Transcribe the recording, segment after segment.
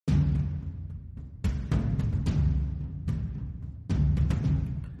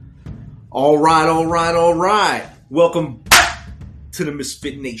All right. Welcome back to the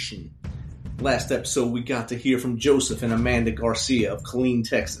Misfit Nation. Last episode, we got to hear from Joseph and Amanda Garcia of Killeen,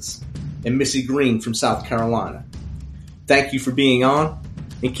 Texas, and Missy Green from South Carolina. Thank you for being on,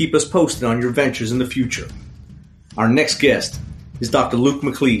 and keep us posted on your ventures in the future. Our next guest is Dr. Luke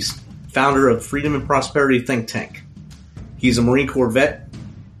McLeese, founder of Freedom and Prosperity Think Tank. He's a Marine Corps vet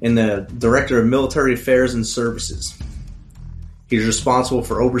and the Director of Military Affairs and Services. He's responsible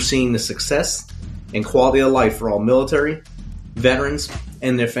for overseeing the success and quality of life for all military, veterans,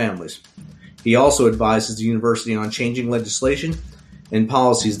 and their families. He also advises the university on changing legislation and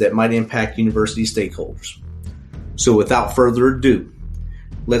policies that might impact university stakeholders. So without further ado,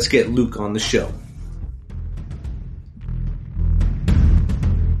 let's get Luke on the show.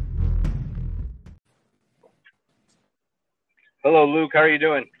 Hello, Luke. How are you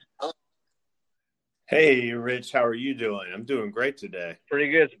doing? Hey, Rich. How are you doing? I'm doing great today. Pretty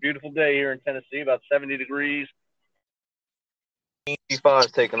good. It's a beautiful day here in Tennessee, about 70 degrees. 85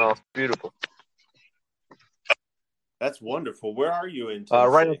 is taking off. Beautiful. That's wonderful. Where are you in Tennessee?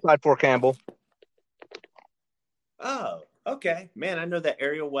 Right outside Fort Campbell. Oh, okay. Man, I know that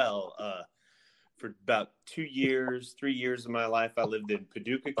area well. For about 3 years of my life, I lived in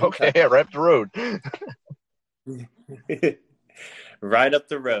Paducah, Kentucky. Okay, yeah, right up the road. Right up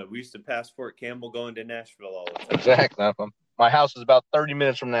the road. We used to pass Fort Campbell going to Nashville all the time. Exactly. My house is about 30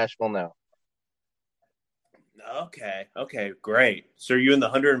 minutes from Nashville now. Okay, great. So are you in the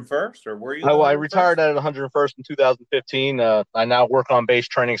 101st, or were you? I retired at 101st in 2015. I now work on base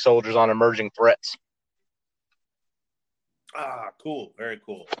training soldiers on emerging threats. Ah, cool. Very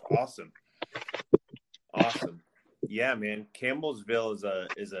cool. Awesome. Yeah, man. Campbellsville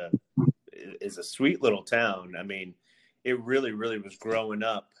is a sweet little town. I mean, it really was growing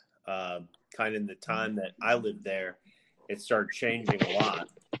up kind of in the time that I lived there. It started changing a lot.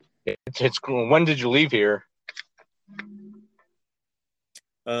 It's cool. When did you leave here?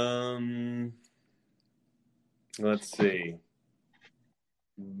 Let's see.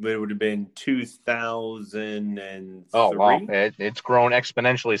 It would have been 2003. Oh, wow. It's grown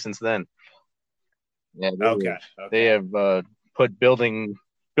exponentially since then. Yeah. They have put building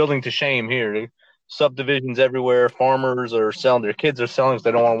to shame here. Subdivisions everywhere. Farmers are selling. Their kids are selling because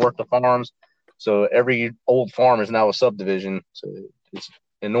they don't want to work the farms. So every old farm is now a subdivision. So it's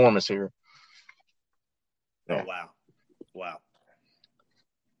enormous here. Yeah. Oh, wow.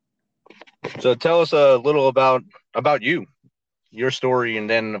 So tell us a little about you, your story, and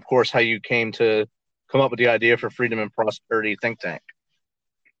then, of course, how you came up with the idea for Freedom and Prosperity Think Tank.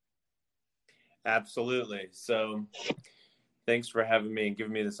 Absolutely. So thanks for having me and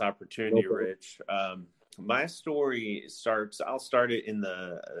giving me this opportunity, Rich. My story I'll start it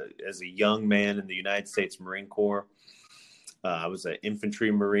as a young man in the United States Marine Corps. I was an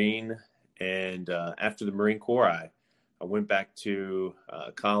infantry Marine, and after the Marine Corps, I went back to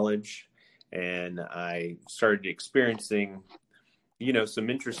college, and I started experiencing, some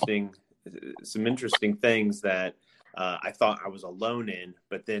interesting things that I thought I was alone in,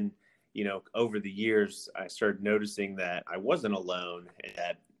 but then, over the years, I started noticing that I wasn't alone, and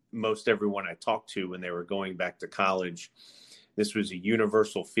that most everyone I talked to when they were going back to college, this was a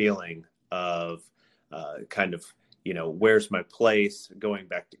universal feeling of where's my place going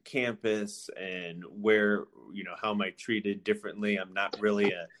back to campus, and where, how am I treated differently? I'm not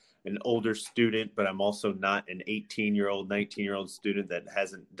really an older student, but I'm also not an 18-year-old, 19-year-old student that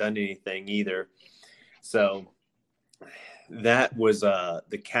hasn't done anything either. So that was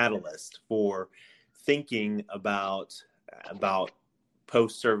the catalyst for thinking about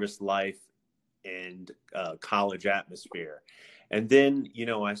post-service life and college atmosphere. And then,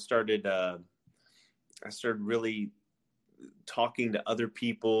 I started really talking to other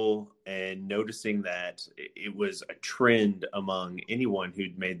people and noticing that it was a trend among anyone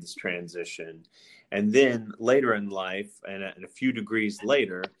who'd made this transition. And then later in life, and a few degrees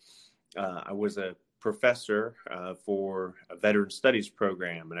later, I was a professor for a veteran studies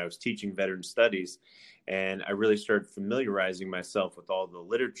program, and I was teaching veteran studies, and I really started familiarizing myself with all the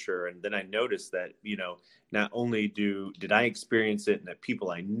literature. And then I noticed that, not only did I experience it and that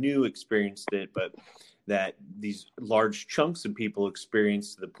people I knew experienced it, but that these large chunks of people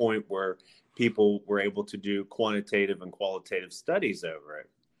experienced to the point where people were able to do quantitative and qualitative studies over it,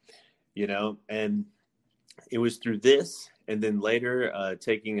 and it was through this, and then later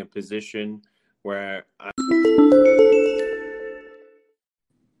taking a position where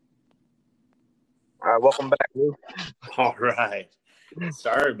welcome back, Luke. All right.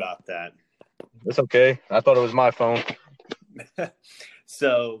 Sorry about that. It's okay. I thought it was my phone.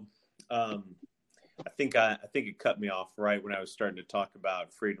 So I think it cut me off right when I was starting to talk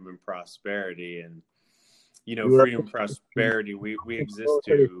about freedom and prosperity, and freedom and prosperity. We exist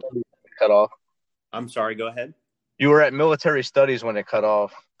to cut off. I'm sorry. Go ahead. You were at military studies when it cut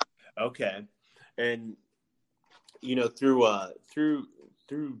off. Okay, and through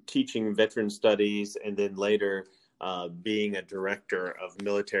teaching veteran studies, and then later being a director of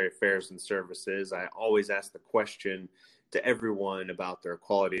military affairs and services, I always ask the question to everyone about their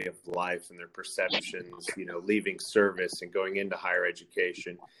quality of life and their perceptions, leaving service and going into higher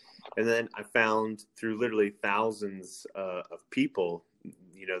education. And then I found through literally thousands of people,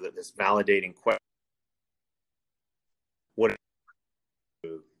 that this validating question, what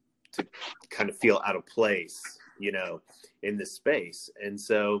to kind of feel out of place, in this space. And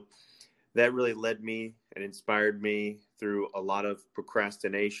so that really led me and inspired me through a lot of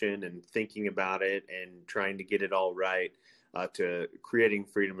procrastination and thinking about it and trying to get it all right, to creating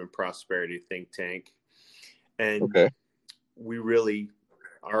Freedom and Prosperity Think Tank. And we really,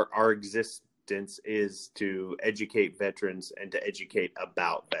 our existence is to educate veterans and to educate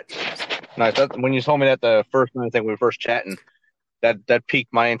about veterans. Nice. When you told me that the first time, I think we were first chatting, that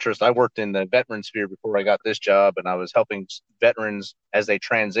piqued my interest. I worked in the veteran sphere before I got this job, and I was helping veterans as they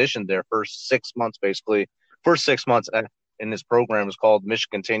transitioned their first 6 months, basically. First 6 months in this program was called Mission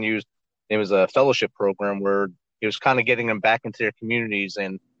Continues. It was a fellowship program where it was kind of getting them back into their communities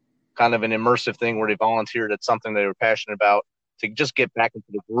and kind of an immersive thing where they volunteered at something they were passionate about to just get back into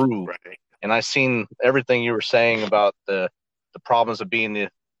the groove. Right. And I seen everything you were saying about the problems of being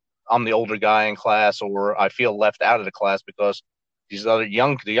I'm the older guy in class, or I feel left out of the class because these other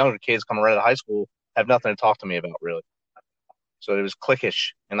the younger kids coming right out of high school have nothing to talk to me about, really. So it was cliquish,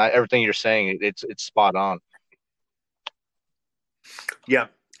 and everything you're saying, it's spot on. Yeah,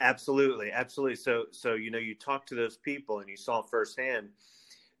 absolutely. So you talk to those people, and you saw firsthand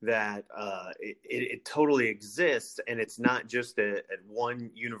that it totally exists, and it's not just at one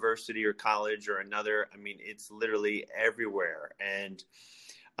university or college or another. I mean, it's literally everywhere, and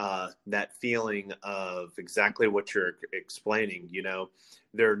that feeling of exactly what you're explaining,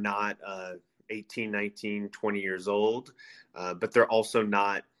 they're not 18, 19, 20 years old, but they're also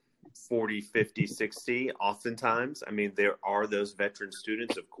not 40, 50, 60 oftentimes. I mean, there are those veteran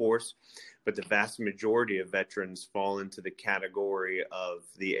students, of course, but the vast majority of veterans fall into the category of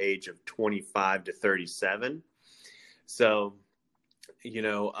the age of 25 to 37. So,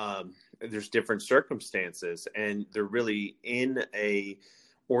 there's different circumstances, and they're really in a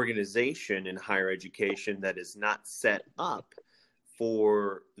organization in higher education that is not set up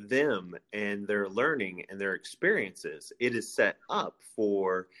for them and their learning and their experiences. It is set up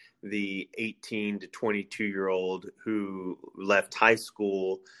for the 18 to 22-year-old who left high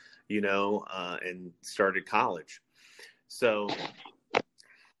school, and started college. So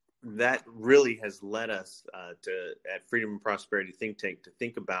that really has led us at Freedom and Prosperity Think Tank to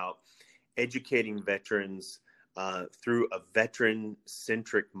think about educating veterans through a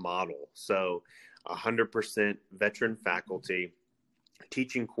veteran-centric model. So 100% veteran faculty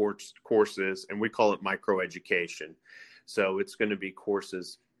teaching courses, and we call it microeducation. So it's going to be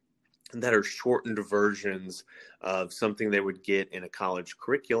courses that are shortened versions of something they would get in a college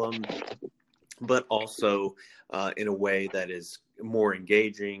curriculum, but also in a way that is more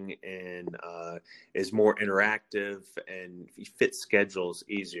engaging and is more interactive and fits schedules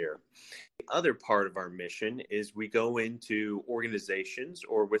easier. The other part of our mission is we go into organizations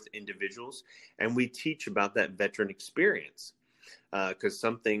or with individuals and we teach about that veteran experience. Because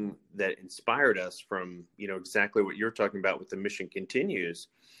something that inspired us from, exactly what you're talking about with the Mission Continues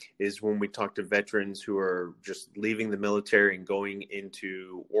is when we talk to veterans who are just leaving the military and going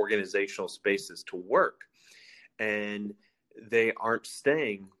into organizational spaces to work. And they aren't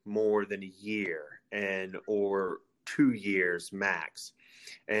staying more than a year or 2 years max.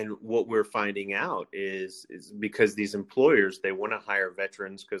 And what we're finding out is because these employers, they want to hire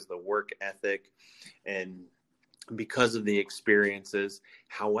veterans because the work ethic and because of the experiences.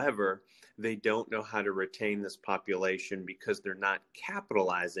 However, they don't know how to retain this population because they're not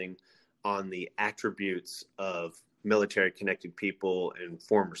capitalizing on the attributes of military connected people and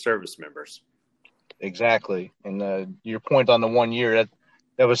former service members. Exactly. And your point on the 1 year,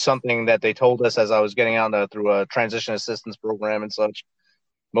 that was something that they told us as I was getting out through a transition assistance program and such.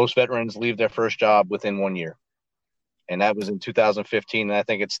 Most veterans leave their first job within 1 year. And that was in 2015. And I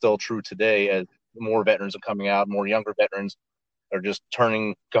think it's still true today as more veterans are coming out, more younger veterans are just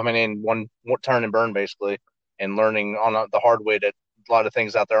coming in one turn and burn, basically, and learning on the hard way that a lot of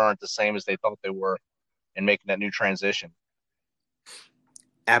things out there aren't the same as they thought they were, and making that new transition.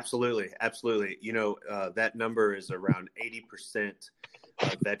 Absolutely. That number is around 80%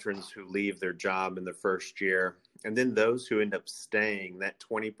 veterans who leave their job in the first year. And then those who end up staying, that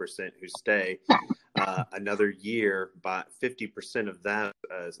 20% who stay another year, by 50% of that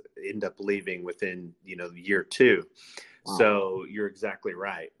end up leaving within, year two. Wow. So you're exactly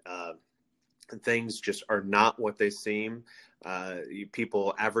right. Things just are not what they seem.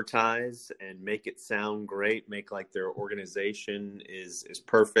 People advertise and make it sound great, make like their organization is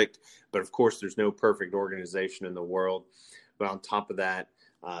perfect. But of course, there's no perfect organization in the world. But on top of that,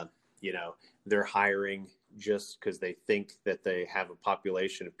 they're hiring just because they think that they have a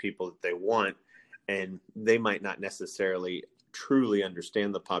population of people that they want, and they might not necessarily truly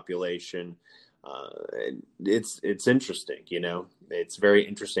understand the population. It's interesting, it's very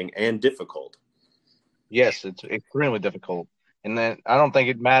interesting and difficult. Yes, it's extremely difficult. And then I don't think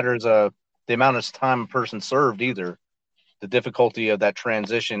it matters the amount of time a person served either. The difficulty of that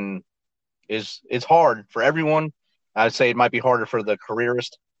transition is hard for everyone. I'd say it might be harder for the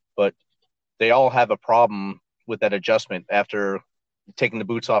careerist, but they all have a problem with that adjustment after taking the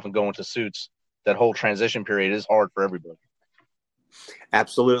boots off and going to suits. That whole transition period is hard for everybody.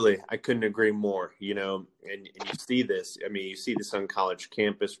 Absolutely. I couldn't agree more, and you see this. I mean, you see this on college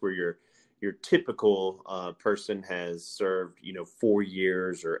campus where your typical person has served, 4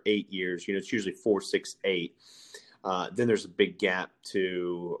 years or 8 years. It's usually 4, 6, 8. Then there's a big gap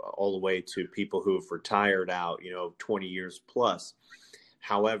to all the way to people who have retired out, 20 years plus.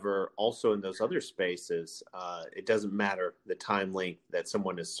 However, also in those other spaces, it doesn't matter the time length that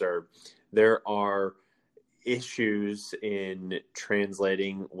someone has served. There are issues in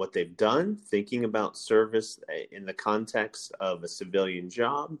translating what they've done, thinking about service in the context of a civilian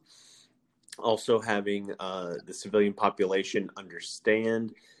job. Also having the civilian population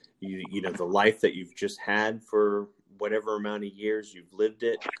understand the life that you've just had for whatever amount of years you've lived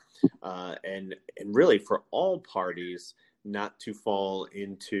it, and really for all parties not to fall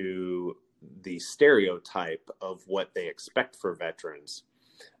into the stereotype of what they expect for veterans,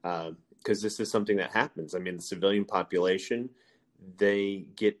 because this is something that happens. I mean, the civilian population, they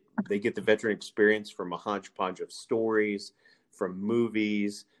get the veteran experience from a hodgepodge of stories, from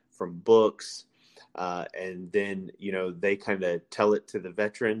movies, from books, and then they kind of tell it to the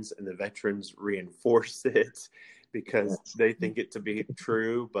veterans, and the veterans reinforce it because they think it to be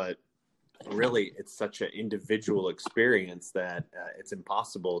true. But really, it's such an individual experience that it's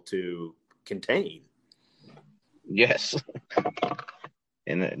impossible to contain. Yes.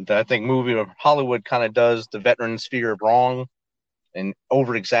 And I think Hollywood kind of does the veteran sphere wrong and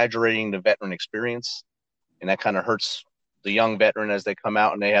over-exaggerating the veteran experience. And that kind of hurts the young veteran as they come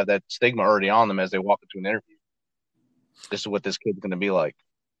out and they have that stigma already on them as they walk into an interview. This is what this kid's going to be like.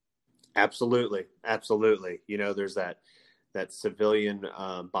 Absolutely. Absolutely. There's that civilian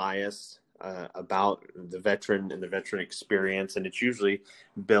bias about the veteran and the veteran experience. And it's usually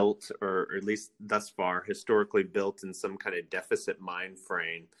built, or at least thus far, historically built in some kind of deficit mind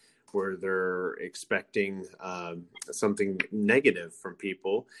frame where they're expecting something negative from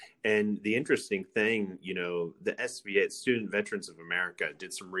people. And the interesting thing, the SVA, Student Veterans of America,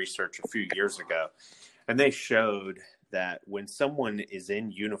 did some research a few years ago, and they showed that when someone is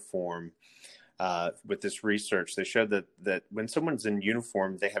in uniform, with this research, they showed that when someone's in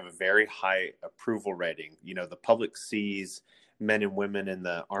uniform, they have a very high approval rating. The public sees men and women in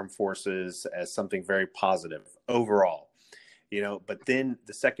the armed forces as something very positive overall. But then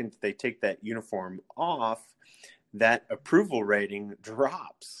the second they take that uniform off, that approval rating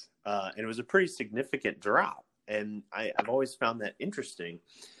drops. And it was a pretty significant drop. And I've always found that interesting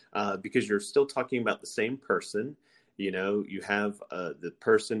because you're still talking about the same person. You have the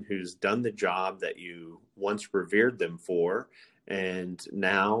person who's done the job that you once revered them for. And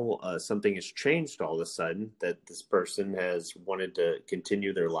now something has changed all of a sudden, that this person has wanted to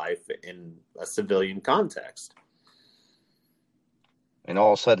continue their life in a civilian context. And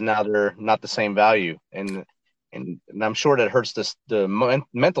all of a sudden now they're not the same value. And I'm sure that hurts the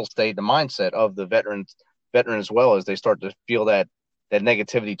mental state, the mindset of the veteran as well, as they start to feel that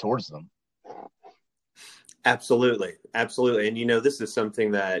negativity towards them. Absolutely. Absolutely. And, this is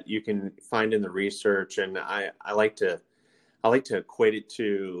something that you can find in the research. And I like to equate it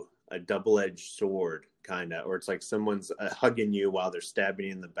to a double-edged sword, kind of, or it's like someone's hugging you while they're stabbing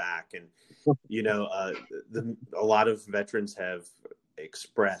you in the back. And, a lot of veterans have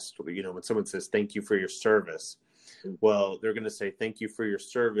expressed, when someone says, thank you for your service, well, they're going to say, thank you for your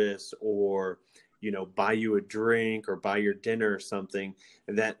service, or, buy you a drink or buy your dinner or something.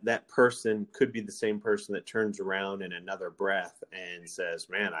 And that person could be the same person that turns around in another breath and says,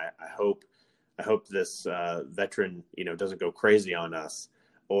 man, I hope this veteran, doesn't go crazy on us.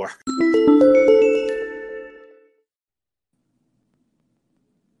 Or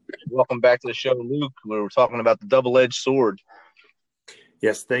welcome back to the show, Luke. We were talking about the double-edged sword.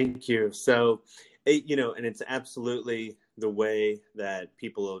 Yes, thank you. So, and it's absolutely the way that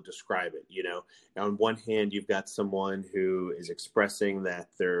people will describe it. On one hand, you've got someone who is expressing that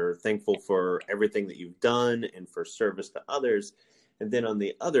they're thankful for everything that you've done and for service to others. And then on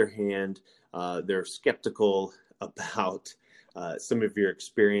the other hand, they're skeptical about some of your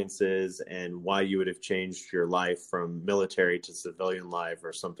experiences and why you would have changed your life from military to civilian life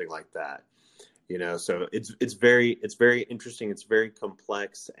or something like that. So it's very interesting. It's very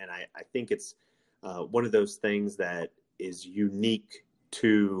complex. And I think it's one of those things that is unique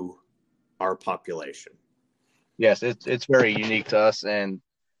to our population. Yes, it's very unique to us. And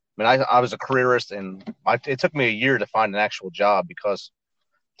I was a careerist, and it took me a year to find an actual job because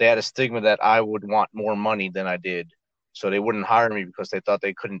they had a stigma that I would want more money than I did. So they wouldn't hire me because they thought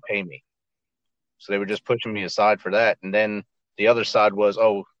they couldn't pay me. So they were just pushing me aside for that. And then the other side was,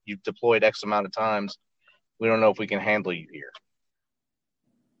 oh, you've deployed X amount of times. We don't know if we can handle you here.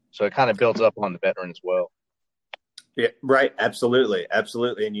 So it kind of builds up on the veteran as well. Yeah, right. Absolutely.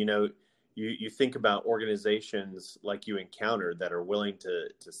 Absolutely. And, you think about organizations like you encountered that are willing to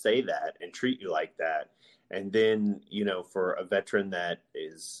say that and treat you like that. And then, for a veteran that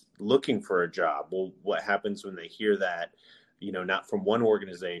is looking for a job, well, what happens when they hear that, not from one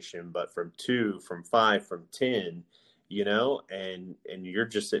organization, but from 2, from 5, from 10, and you're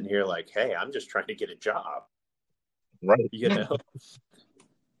just sitting here like, hey, I'm just trying to get a job. Right. I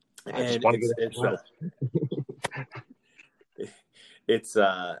just want to get a job. It's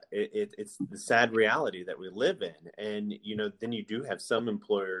the sad reality that we live in. And, then you do have some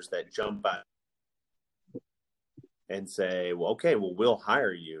employers that jump out and say, well, okay, well, we'll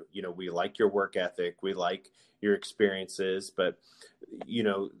hire you. We like your work ethic. We like your experiences. But,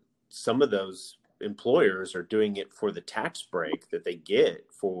 some of those employers are doing it for the tax break that they get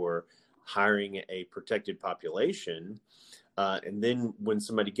for hiring a protected population. And then when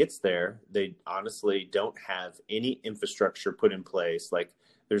somebody gets there, they honestly don't have any infrastructure put in place. Like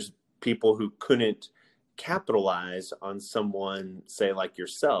there's people who couldn't capitalize on someone, say like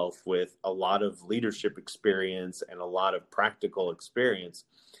yourself, with a lot of leadership experience and a lot of practical experience.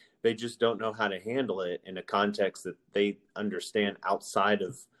 They just don't know how to handle it in a context that they understand outside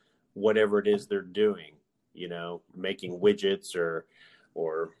of whatever it is they're doing, making widgets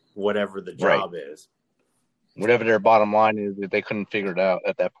or whatever the job is. Whatever their bottom line is, they couldn't figure it out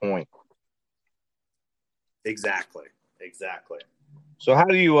at that point. Exactly. So how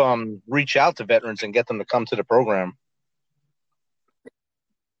do you reach out to veterans and get them to come to the program?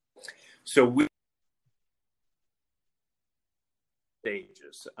 So we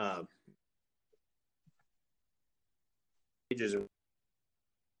stages of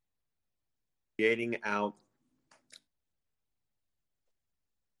creating out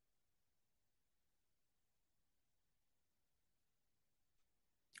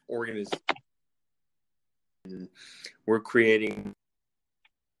organization. We're creating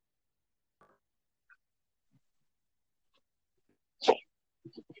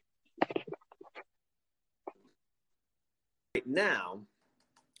right now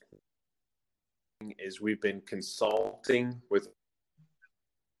is we've been consulting with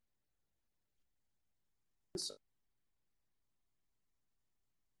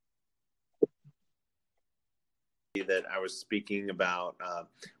that I was speaking about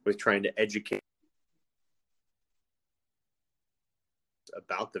with trying to educate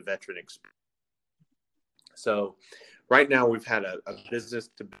about the veteran experience. So right now we've had a business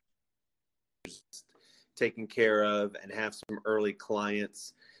to taken care of and have some early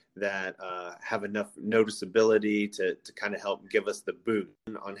clients that have enough noticeability to kind of help give us the boot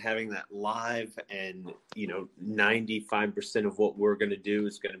on having that live. And 95% of what we're going to do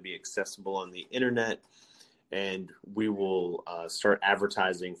is going to be accessible on the internet, and we will start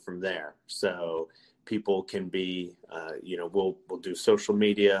advertising from there. So people can be we'll do social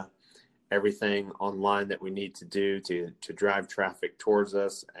media, everything online that we need to do to drive traffic towards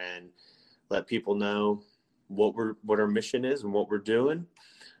us and let people know what our mission is and what we're doing.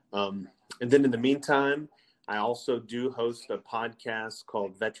 And then in the meantime, I also do host a podcast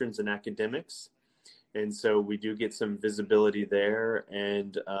called Veterans and Academics. And so we do get some visibility there.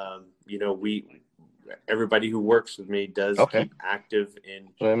 And, everybody who works with me does keep active in.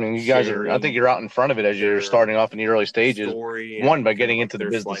 So, you guys I think you're out in front of it as you're starting off in the early stages. One, by getting into the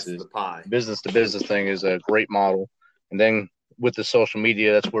businesses. Business to business thing is a great model. And then with the social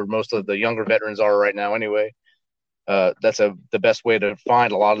media, that's where most of the younger veterans are right now anyway. That's the best way to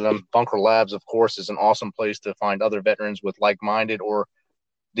find a lot of them. Bunker Labs, of course, is an awesome place to find other veterans with like-minded or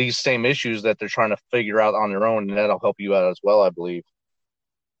these same issues that they're trying to figure out on their own, and that'll help you out as well, I believe.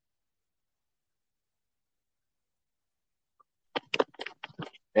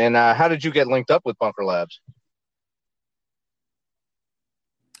 And how did you get linked up with Bunker Labs?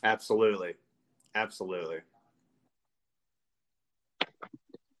 Absolutely.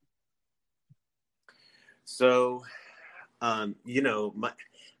 So,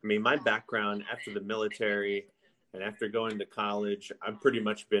 my background after the military and after going to college, I've pretty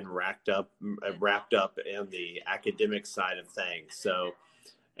much been wrapped up in the academic side of things. So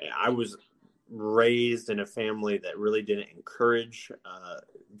I was raised in a family that really didn't encourage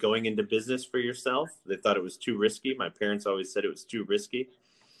going into business for yourself. They thought it was too risky. My parents always said it was too risky.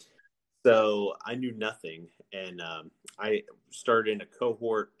 So I knew nothing. And I started in a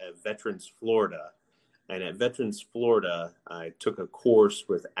cohort at Veterans Florida. And at Veterans Florida, I took a course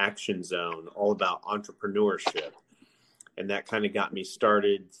with Action Zone all about entrepreneurship. And that kind of got me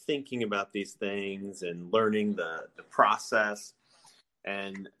started thinking about these things and learning the process.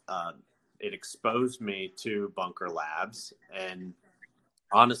 And it exposed me to Bunker Labs. And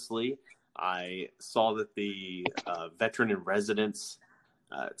honestly, I saw that the veteran in residence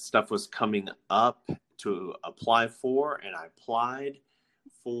stuff was coming up to apply for, and I applied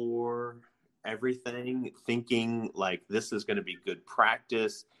for everything thinking like this is going to be good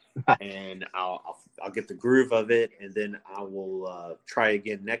practice and I'll get the groove of it, and then I will try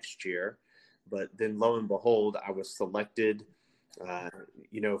again next year. But then lo and behold, I was selected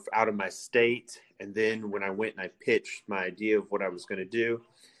out of my state. And then when I went and I pitched my idea of what I was going to do,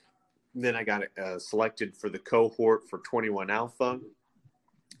 then I got selected for the cohort for 21 Alpha.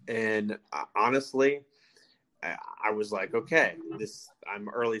 And honestly, I was like, okay, I'm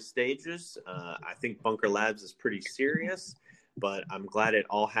early stages. I think Bunker Labs is pretty serious, but I'm glad it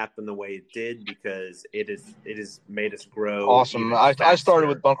all happened the way it did because it has made us grow. Awesome. I started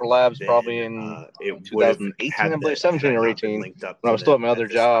with Bunker Labs probably in 2018, I believe, 17 or 18, when I was still at my other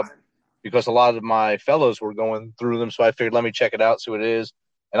job, because a lot of my fellows were going through them. So I figured, let me check it out, see what it is.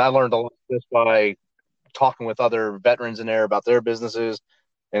 And I learned a lot just by talking with other veterans in there about their businesses.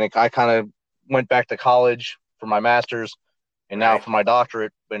 And I kind of went back to college for my master's and now for my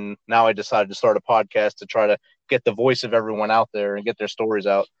doctorate. And now I decided to start a podcast to try to get the voice of everyone out there and get their stories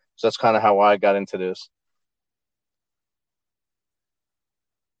out. So that's kind of how I got into this.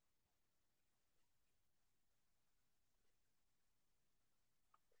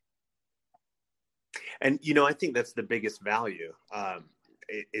 And, I think that's the biggest value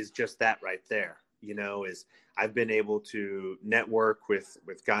is just that right there, is I've been able to network with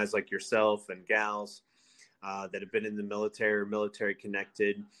guys like yourself and gals that have been in the military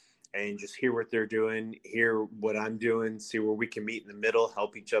connected, and just hear what they're doing, hear what I'm doing, see where we can meet in the middle,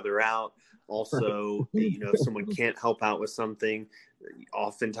 help each other out. Also, if someone can't help out with something,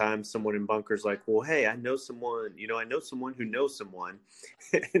 oftentimes someone in Bunker's like, well, hey, I know someone who knows someone.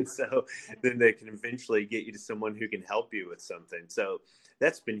 And so then they can eventually get you to someone who can help you with something. So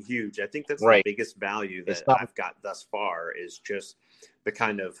that's been huge. I think that's the biggest value that I've got thus far, is just the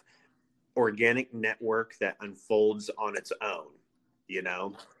kind of organic network that unfolds on its own.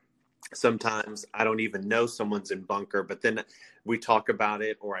 Sometimes I don't even know someone's in Bunker, but then we talk about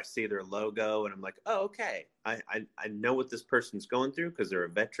it, or I see their logo and I'm like, oh, okay. I know what this person's going through because they're a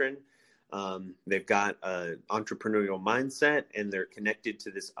veteran. They've got an entrepreneurial mindset, and they're connected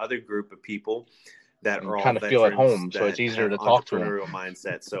to this other group of people that are all kind of feel at home. So it's easier to talk to them. Entrepreneurial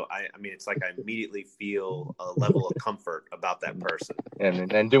mindset. So I mean, it's like I immediately feel a level of comfort about that person.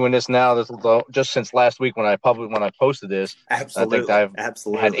 And doing this now, just since last week when I posted this, absolutely, I think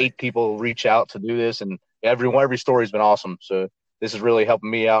I've had 8 people reach out to do this, and every story's been awesome. So this is really helping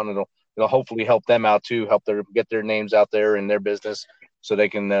me out, and it'll hopefully help them out too, get their names out there in their business, so they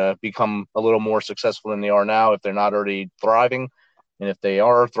can become a little more successful than they are now if they're not already thriving. And if they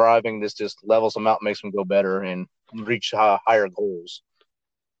are thriving, this just levels them out, makes them go better and reach higher goals.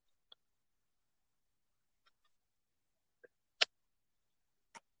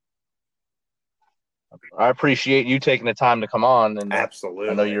 I appreciate you taking the time to come on. And absolutely,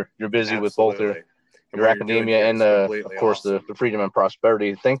 I know you're busy with both your academia and of course the Freedom and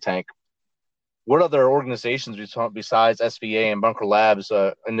Prosperity think tank. What other organizations besides SVA and Bunker Labs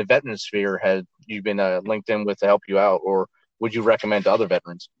in the veteran sphere have you been linked in with to help you out, or would you recommend to other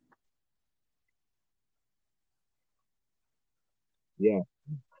veterans? Yeah.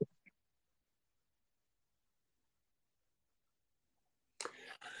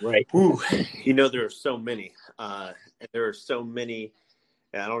 Right. Ooh, there are so many. There are so many.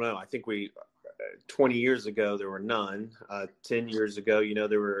 I don't know. I think 20 years ago, there were none. 10 years ago,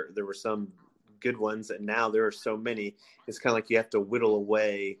 there were some good ones. And now there are so many. It's kind of like you have to whittle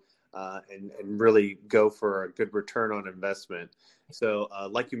away and really go for a good return on investment. So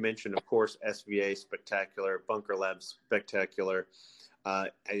like you mentioned, of course, SVA spectacular, Bunker Labs spectacular. I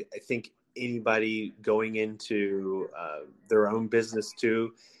think anybody going into their own business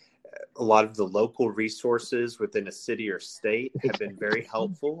too, a lot of the local resources within a city or state have been very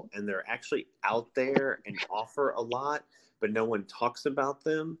helpful, and they're actually out there and offer a lot, but no one talks about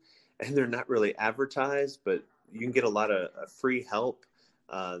them, and they're not really advertised, but you can get a lot of free help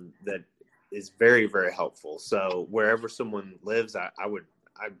that is very, very helpful. So wherever someone lives, I would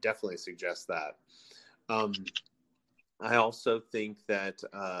definitely suggest that. I also think that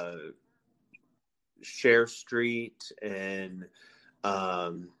Share Street and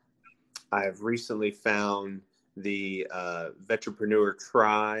I've recently found the Vetrepreneur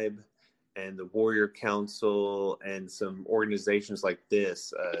Tribe and the Warrior Council and some organizations like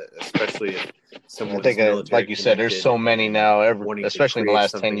this, especially if someone. I think, like you said, there's so many now, especially in the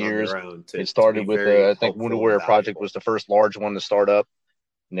last 10 years. It started with, I think, Wounded Warrior Project was the first large one to start up.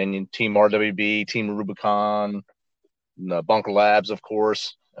 And then Team RWB, Team Rubicon, Bunker Labs, of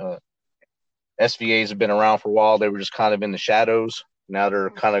course. SVAs have been around for a while. They were just kind of in the shadows. Now they're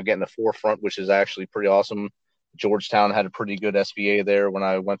kind of getting the forefront, which is actually pretty awesome. Georgetown had a pretty good SVA there when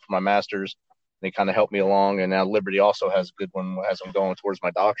I went for my master's. They kind of helped me along, and now Liberty also has a good one as I'm going towards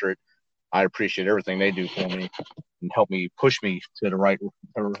my doctorate. I appreciate everything they do for me and help me push me to the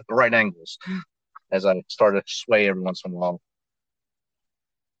right angles as I start to sway every once in a while.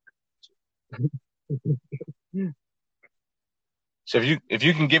 So if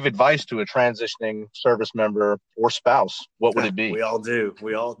you can give advice to a transitioning service member or spouse, what would it be? We all do.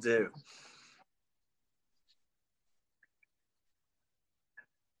 We all do.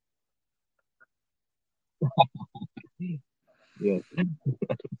 Yeah.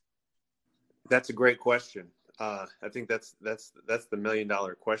 That's a great question. I think that's the $1 million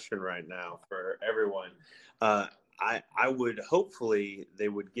question right now for everyone. I would hopefully they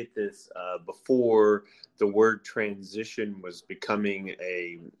would get this before the word transition was becoming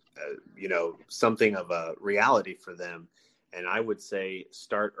a something of a reality for them. And I would say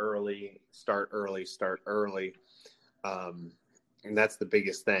start early. And that's the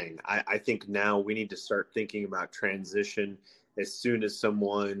biggest thing. I think now we need to start thinking about transition as soon as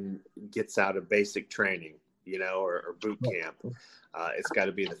someone gets out of basic training, or boot camp. It's got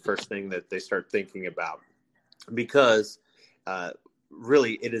to be the first thing that they start thinking about, because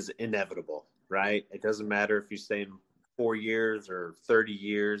really it is inevitable, right? It doesn't matter if you stay in 4 years or 30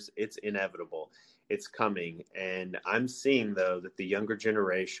 years, it's inevitable. It's coming. And I'm seeing, though, that the younger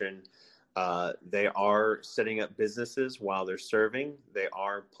generation, they are setting up businesses while they're serving. They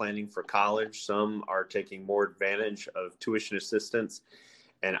are planning for college. Some are taking more advantage of tuition assistance.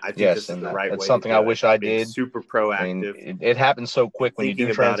 And I think this is the right way. That's something I wish I did. Super proactive. I mean, it happens so quick when you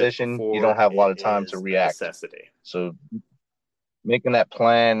do transition. You don't have a lot of time to react. Necessity. So making that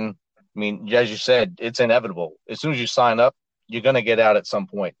plan, I mean, as you said, it's inevitable. As soon as you sign up, you're going to get out at some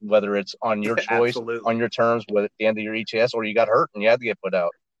point, whether it's on your choice, on your terms, whether at the end of your ETS, or you got hurt and you had to get put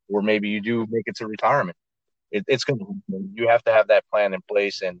out, or maybe you do make it to retirement. It's going to, you have to have that plan in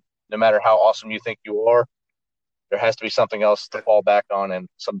place. And no matter how awesome you think you are, there has to be something else to fall back on and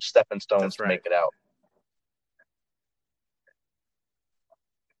some stepping stones to make it out.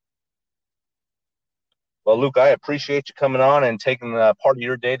 Well, Luke, I appreciate you coming on and taking part of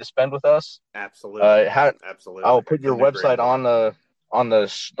your day to spend with us. Absolutely. Absolutely. I'll put your website on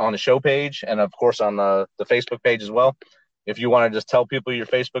the show page, and of course on the Facebook page as well. If you want to just tell people your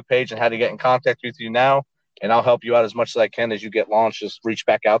Facebook page and how to get in contact with you now, and I'll help you out as much as I can as you get launched, just reach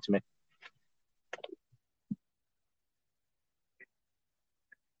back out to me.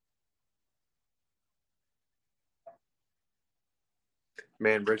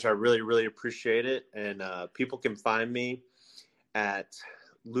 Man, Rich, I really, really appreciate it. And people can find me at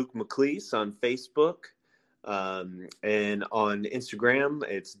Luke McLeese on Facebook. And on Instagram,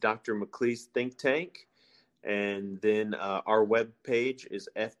 it's Dr. McLeese Think Tank. And then our webpage is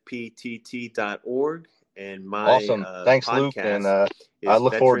fptt.org. And my awesome. Thanks, Luke. And I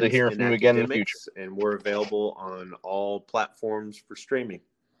look forward to hearing from you again in the future. And we're available on all platforms for streaming.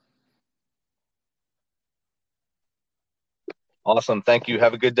 Awesome. Thank you.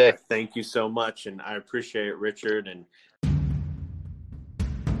 Have a good day. Thank you so much. And I appreciate it, Richard. And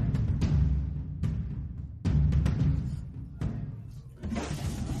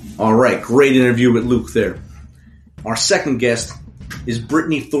all right. Great interview with Luke there. Our second guest is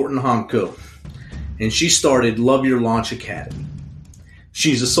Brittany Thornton-Honko, and she started Love Your Launch Academy.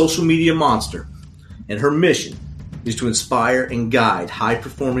 She's a social media monster, and her mission is to inspire and guide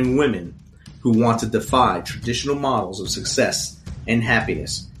high-performing women who want to defy traditional models of success and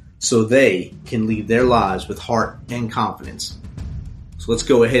happiness so they can lead their lives with heart and confidence. So let's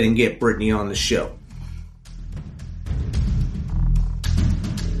go ahead and get Brittany on the show.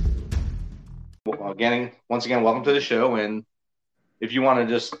 once again, welcome to the show. And if you want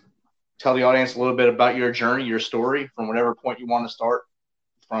to just tell the audience a little bit about your journey, your story, from whatever point you want to start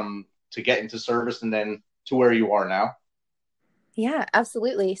from to get into service and then to where you are now. Yeah,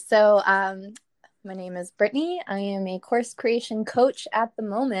 absolutely. So my name is Brittany. I am a course creation coach at the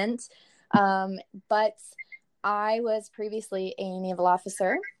moment, but I was previously a naval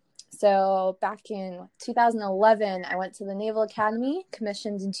officer. So back in 2011, I went to the Naval Academy,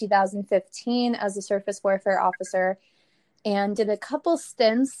 commissioned in 2015 as a surface warfare officer, and did a couple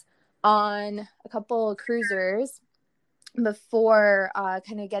stints on a couple of cruisers before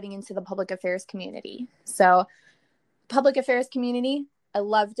kind of getting into the public affairs community. So public affairs community, I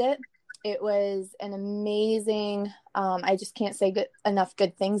loved it. It was an amazing, I just can't say enough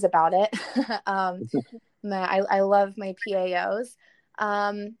good things about it. I love my PAOs.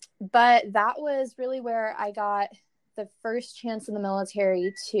 But that was really where I got the first chance in the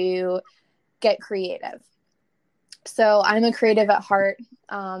military to get creative. So I'm a creative at heart.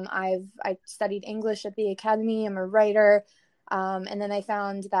 I studied English at the academy. I'm a writer. And then I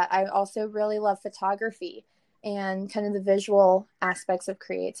found that I also really love photography and kind of the visual aspects of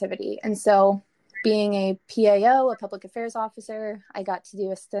creativity. And so being a PAO, a public affairs officer, I got to do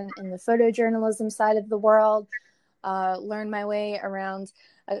a stint in the photojournalism side of the world, learn my way around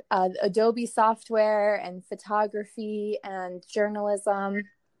Adobe software and photography and journalism.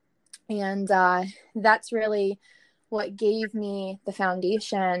 And that's really what gave me the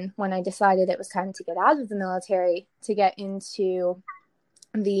foundation when I decided it was time to get out of the military to get into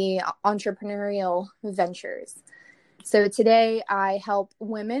the entrepreneurial ventures. So today I help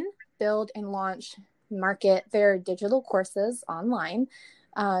women build and market their digital courses online.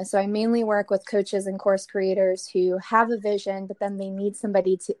 So I mainly work with coaches and course creators who have a vision, but then they need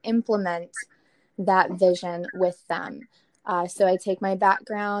somebody to implement that vision with them. So I take my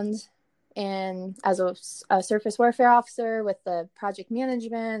background as a surface warfare officer with the project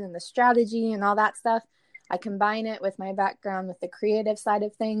management and the strategy and all that stuff. I combine it with my background with the creative side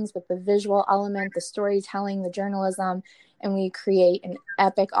of things, with the visual element, the storytelling, the journalism, and we create an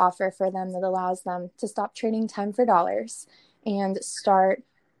epic offer for them that allows them to stop trading time for dollars and start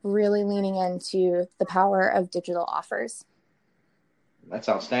really leaning into the power of digital offers. That's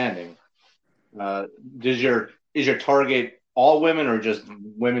outstanding. Is your target all women or just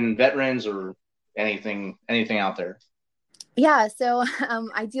women veterans or anything out there? Yeah. So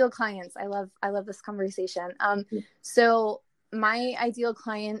ideal clients. I love this conversation. So my ideal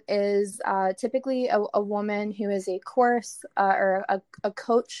client is typically a woman who is a course or a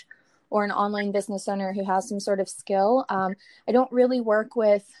coach or an online business owner who has some sort of skill. I don't really work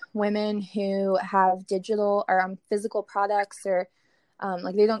with women who have digital or physical products or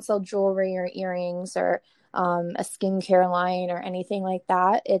like they don't sell jewelry or earrings or a skincare line or anything like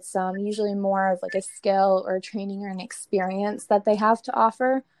that. It's usually more of like a skill or training or an experience that they have to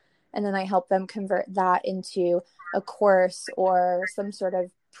offer. And then I help them convert that into a course or some sort of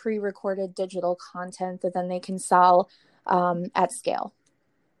pre-recorded digital content that then they can sell at scale.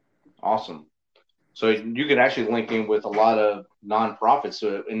 Awesome. So you could actually link in with a lot of nonprofits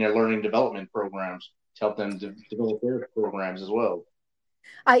in their learning development programs to help them develop their programs as well.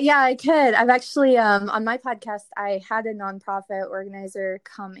 Yeah, I could. I've actually, on my podcast, I had a nonprofit organizer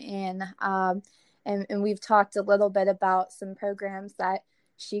come in and we've talked a little bit about some programs that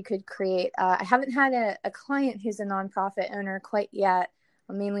she could create. I haven't had a client who's a nonprofit owner quite yet,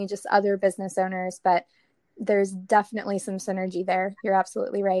 mainly just other business owners, but there's definitely some synergy there. You're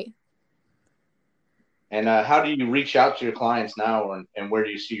absolutely right. And how do you reach out to your clients now and where do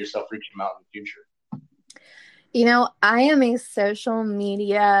you see yourself reaching them out in the future? You know, I am a social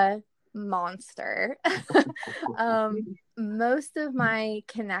media monster. Most of my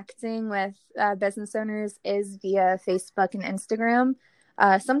connecting with business owners is via Facebook and Instagram,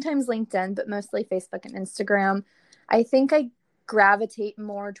 sometimes LinkedIn, but mostly Facebook and Instagram. I think I gravitate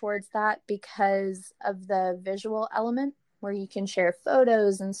more towards that because of the visual element where you can share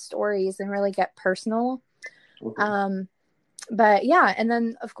photos and stories and really get personal. Okay. But yeah, and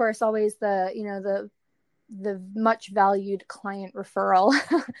then of course always the much valued client referral.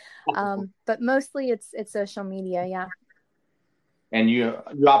 But mostly it's social media. Yeah. And you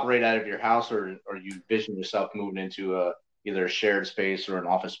operate out of your house or you vision yourself moving into either a shared space or an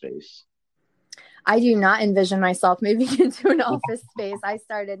office space? I do not envision myself moving into an office space. I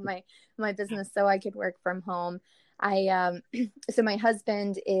started my business so I could work from home. So my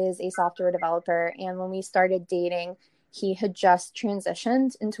husband is a software developer, and when we started dating, he had just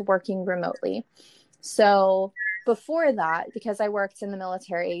transitioned into working remotely. So before that, because I worked in the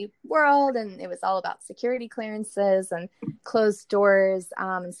military world and it was all about security clearances and closed doors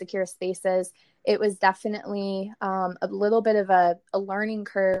and secure spaces, it was definitely a little bit of a learning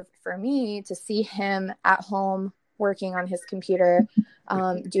curve for me to see him at home working on his computer,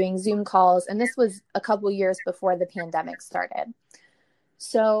 doing Zoom calls. And this was a couple years before the pandemic started.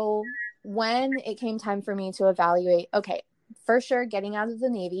 So when it came time for me to evaluate, okay, for sure, getting out of the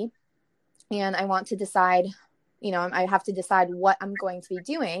Navy, and I want to decide, I have to decide what I'm going to be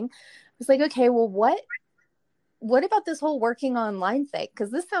doing. I was like, okay, well, what about this whole working online thing?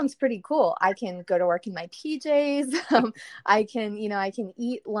 Because this sounds pretty cool. I can go to work in my PJs. I can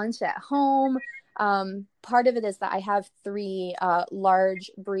eat lunch at home. Part of it is that I have 3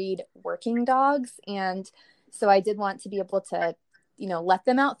 large breed working dogs. And so I did want to be able to, let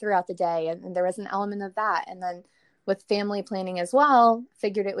them out throughout the day. And there was an element of that. And then with family planning as well,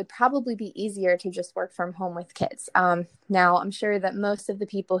 figured it would probably be easier to just work from home with kids. Now, I'm sure that most of the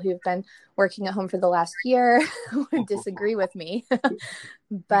people who've been working at home for the last year would disagree with me.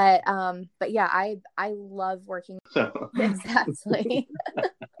 But yeah, I love working. Exactly.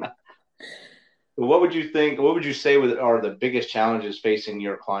 What would you say are the biggest challenges facing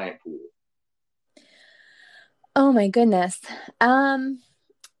your client pool? Oh my goodness.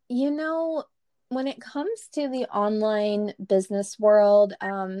 When it comes to the online business world,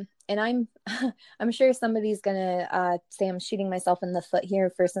 and I'm sure somebody's gonna say I'm shooting myself in the foot here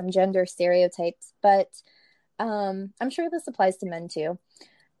for some gender stereotypes, but I'm sure this applies to men too.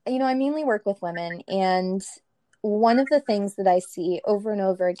 I mainly work with women, and one of the things that I see over and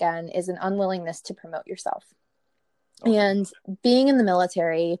over again is an unwillingness to promote yourself. And being in the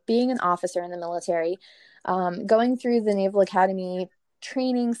military, being an officer in the military, going through the Naval Academy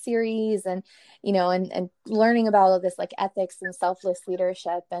training series and learning about all this like ethics and selfless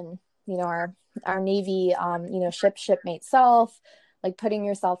leadership and our Navy shipmate self, like putting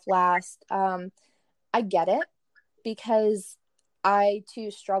yourself last. I get it, because I too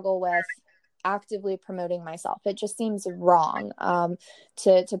struggle with actively promoting myself. It just seems wrong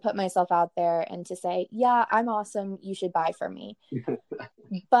to put myself out there and to say, yeah, I'm awesome, you should buy from me.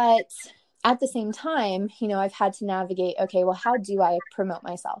 But at the same time, I've had to navigate, okay, well, how do I promote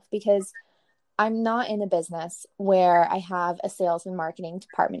myself? Because I'm not in a business where I have a sales and marketing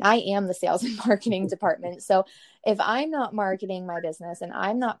department. I am the sales and marketing department. So if I'm not marketing my business and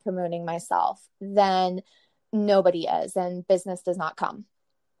I'm not promoting myself, then nobody is, and business does not come.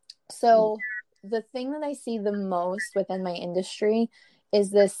 So the thing that I see the most within my industry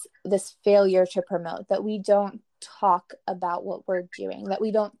is this failure to promote, that we don't talk about what we're doing, that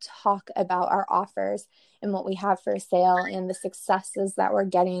we don't talk about our offers and what we have for sale and the successes that we're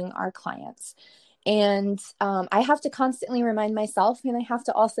getting our clients. And I have to constantly remind myself, and I have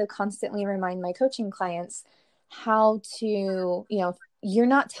to also constantly remind my coaching clients how to, you're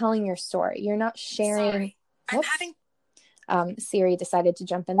not telling your story. You're not sharing. Siri decided to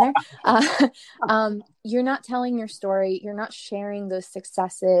jump in there. You're not telling your story. You're not sharing those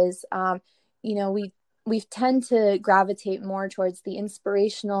successes. We tend to gravitate more towards the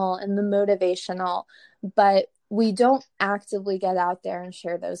inspirational and the motivational, but we don't actively get out there and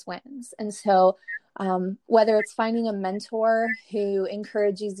share those wins. And so whether it's finding a mentor who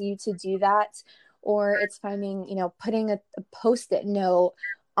encourages you to do that, or it's finding, putting a Post-it note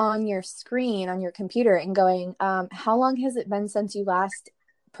on your screen, on your computer, and going, how long has it been since you last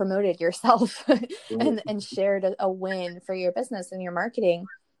promoted yourself and shared a win for your business and your marketing,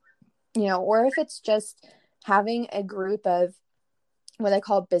 or if it's just having a group of what I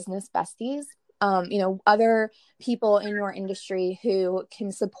call business besties, other people in your industry who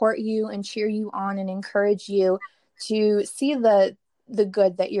can support you and cheer you on and encourage you to see the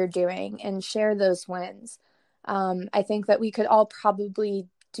good that you're doing and share those wins. I think that we could all probably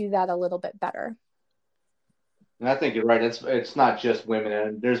do that a little bit better. And I think you're right. It's not just women,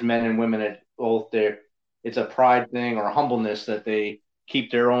 and there's men and women at both there. It's a pride thing or a humbleness that they keep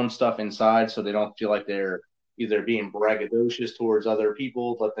their own stuff inside, so they don't feel like they're either being braggadocious towards other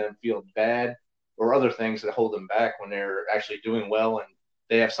people, let them feel bad, or other things that hold them back when they're actually doing well and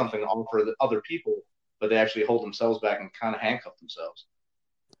they have something to offer the other people, but they actually hold themselves back and kind of handcuff themselves.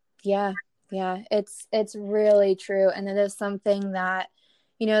 Yeah, it's really true, and it is something that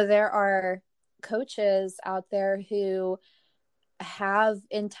there are coaches out there who have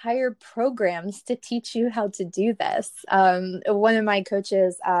entire programs to teach you how to do this. One of my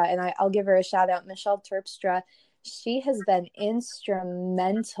coaches, and I'll give her a shout out, Michelle Terpstra, she has been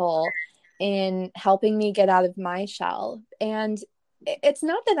instrumental in helping me get out of my shell. And it's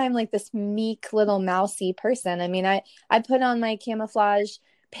not that I'm like this meek little mousy person. I mean, I put on my camouflage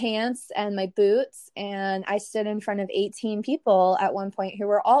pants and my boots, and I stood in front of 18 people at one point who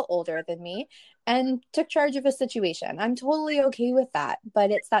were all older than me and took charge of a situation. I'm totally okay with that,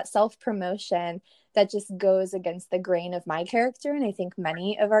 but it's that self-promotion that just goes against the grain of my character, and I think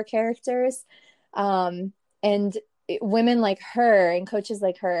many of our characters. And women like her and coaches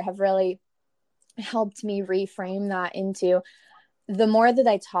like her have really helped me reframe that into, the more that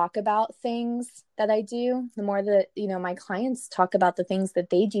I talk about things that I do, the more that, my clients talk about the things that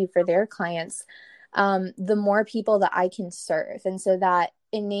they do for their clients, the more people that I can serve. And so that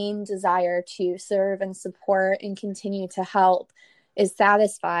innate desire to serve and support and continue to help is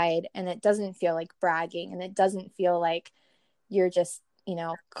satisfied, and it doesn't feel like bragging, and it doesn't feel like you're just,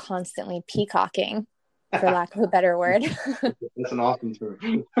 constantly peacocking, for lack of a better word. That's an awesome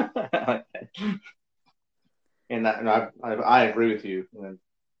term. And I agree with you. And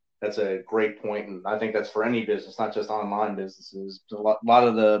that's a great point. And I think that's for any business, not just online businesses. A lot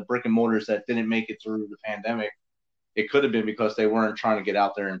of the brick and mortars that didn't make it through the pandemic, it could have been because they weren't trying to get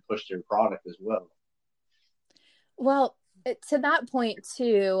out there and push their product as well. Well, to that point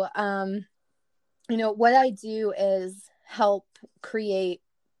too, what I do is help create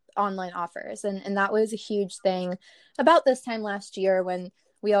online offers. And that was a huge thing about this time last year, when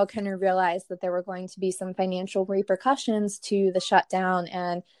we all kind of realized that there were going to be some financial repercussions to the shutdown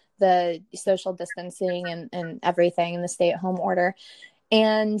and the social distancing and everything, and the stay-at-home order.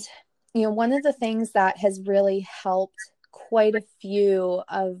 And, one of the things that has really helped quite a few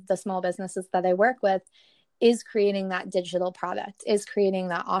of the small businesses that I work with is creating that digital product, is creating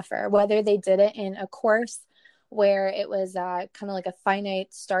that offer, whether they did it in a course where it was kind of like a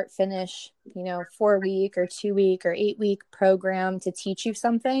finite start finish, 4-week or 2-week or 8-week program to teach you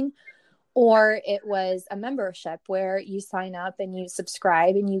something, or it was a membership where you sign up and you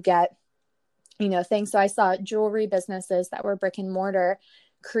subscribe and you get, things. So I saw jewelry businesses that were brick and mortar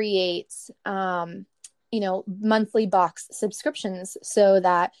create, monthly box subscriptions, so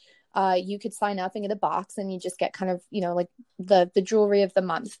that you could sign up and get a box and you just get kind of, like the jewelry of the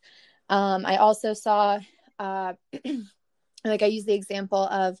month. I also saw, like I use the example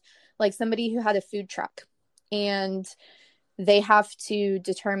of like somebody who had a food truck, and they have to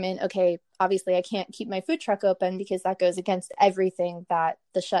determine, okay, obviously I can't keep my food truck open because that goes against everything that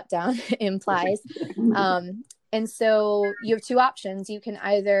the shutdown implies. And so you have two options. You can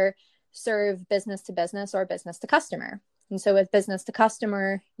either serve business to business or business to customer. And so with business to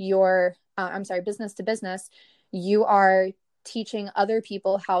customer, business to business, you are teaching other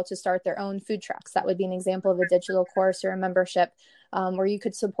people how to start their own food trucks. That would be an example of a digital course or a membership, where you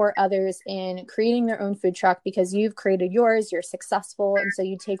could support others in creating their own food truck because you've created yours, you're successful. And so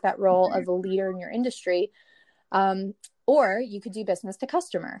you take that role of a leader in your industry. Or you could do business to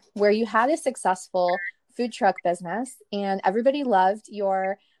customer, where you had a successful food truck business and everybody loved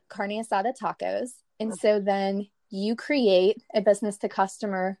your carne asada tacos. And so then you create a business to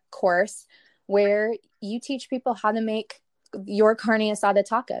customer course where you teach people how to make your carne asada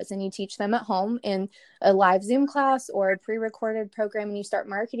tacos, and you teach them at home in a live Zoom class or a pre-recorded program, and you start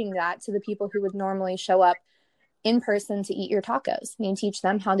marketing that to the people who would normally show up in person to eat your tacos, and you teach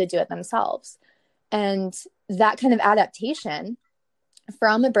them how to do it themselves. And that kind of adaptation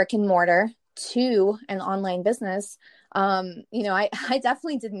from a brick and mortar to an online business, I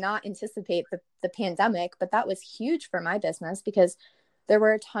definitely did not anticipate the pandemic, but that was huge for my business because there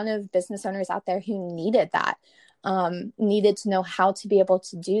were a ton of business owners out there who needed that. Needed to know how to be able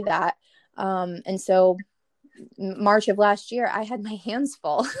to do that. And so March of last year, I had my hands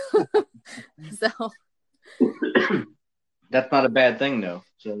full. So that's not a bad thing though.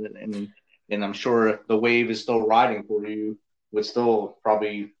 So, and I'm sure the wave is still riding for you, with still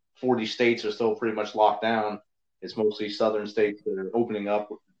probably 40 states are still pretty much locked down. It's mostly southern states that are opening up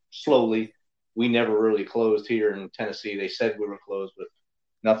slowly. We never really closed here in Tennessee. They said we were closed, but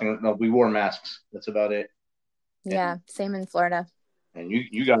nothing. No, we wore masks. That's about it. Yeah, same in Florida. And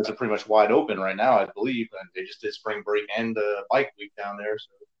you guys are pretty much wide open right now, I believe. And they just did spring break and bike week down there.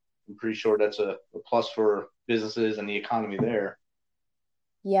 So I'm pretty sure that's a plus for businesses and the economy there.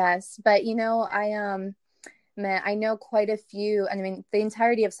 Yes. But, I know quite a few. I mean, the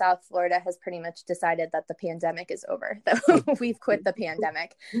entirety of South Florida has pretty much decided that the pandemic is over, that we've quit the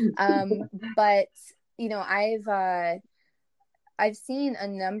pandemic. But, I've seen a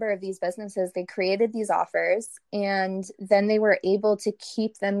number of these businesses, they created these offers and then they were able to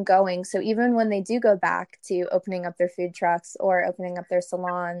keep them going. So even when they do go back to opening up their food trucks or opening up their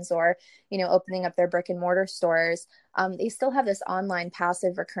salons or, opening up their brick and mortar stores, they still have this online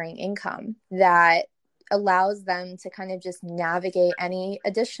passive recurring income that allows them to kind of just navigate any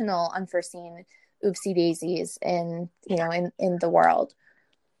additional unforeseen oopsie daisies in the world.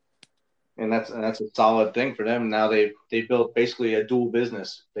 And that's a solid thing for them. Now they built basically a dual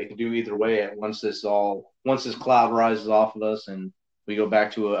business. They can do either way. Once this cloud rises off of us and we go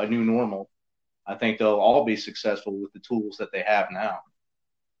back to a new normal, I think they'll all be successful with the tools that they have now.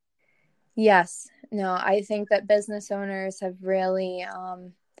 Yes. No, I think that business owners have really,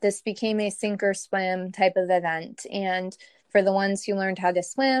 this became a sink or swim type of event. And for the ones who learned how to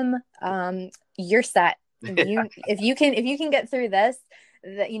swim, you're set. If you can get through this,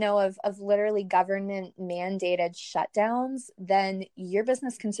 of literally government mandated shutdowns, then your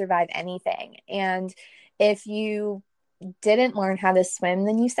business can survive anything. And if you didn't learn how to swim,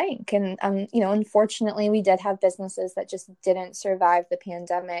 then you sank. And, unfortunately, we did have businesses that just didn't survive the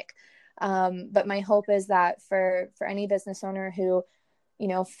pandemic. But my hope is that for any business owner who,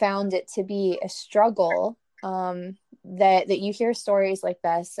 found it to be a struggle, that you hear stories like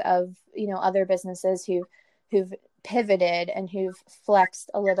this of, other businesses who've pivoted and who've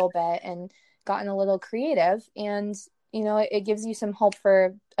flexed a little bit and gotten a little creative. And, it gives you some hope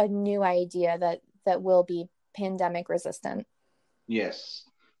for a new idea that will be pandemic resistant. Yes.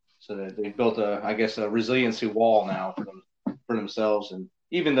 So that they built a resiliency wall now for themselves. And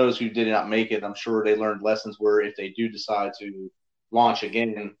even those who did not make it, I'm sure they learned lessons where if they do decide to launch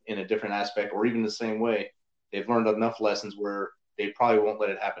again in a different aspect or even the same way, they've learned enough lessons where they probably won't let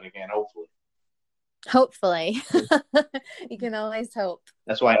it happen again, Hopefully. You can always hope.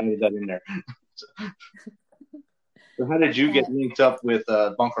 That's why I added that in there. So how did you get linked up with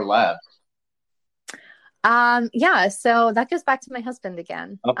Bunker Labs? So that goes back to my husband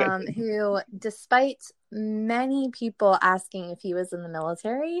again, okay. Who, despite many people asking if he was in the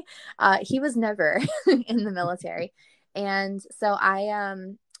military, he was never in the military. And so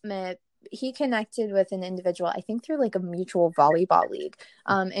he connected with an individual, I think through like a mutual volleyball league,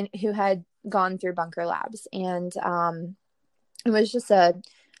 and who had gone through Bunker Labs. And it was just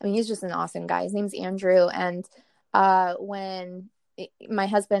he's just an awesome guy. His name's Andrew. And when my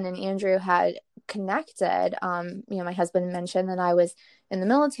husband and Andrew had connected, my husband mentioned that I was in the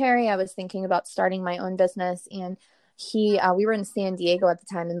military. I was thinking about starting my own business, and we were in San Diego at the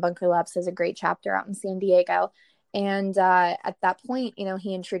time, and Bunker Labs has a great chapter out in San Diego. And at that point,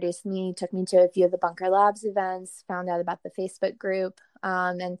 he introduced me, took me to a few of the Bunker Labs events, found out about the Facebook group,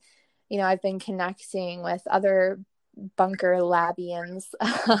 and I've been connecting with other Bunker Labians,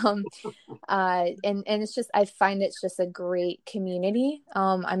 and it's just, I find it's just a great community.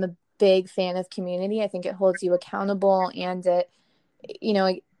 I'm a big fan of community. I think it holds you accountable, and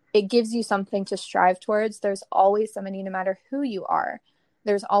it gives you something to strive towards. There's always somebody, no matter who you are,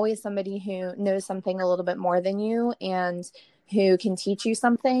 there's always somebody who knows something a little bit more than you and who can teach you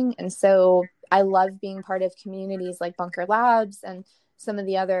something. And so I love being part of communities like Bunker Labs and some of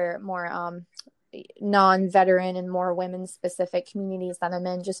the other more non-veteran and more women-specific communities that I'm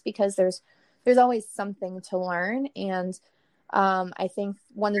in, just because there's always something to learn. And I think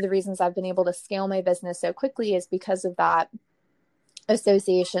one of the reasons I've been able to scale my business so quickly is because of that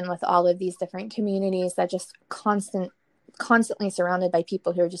association with all of these different communities that just constantly surrounded by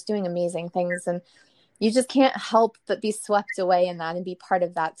people who are just doing amazing things. And you just can't help but be swept away in that and be part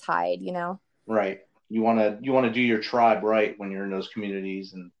of that tide, Right. You want to do your tribe right when you're in those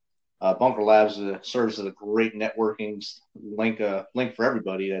communities. And Bunker Labs serves as a great networking link for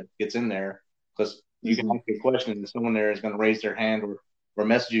everybody that gets in there, because you can ask a question and someone there is going to raise their hand or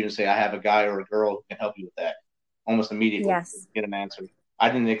message you and say, I have a guy or a girl who can help you with that almost immediately. Yes. Get an answer. I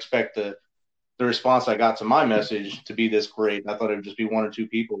didn't expect the response I got to my message to be this great. I thought it would just be one or two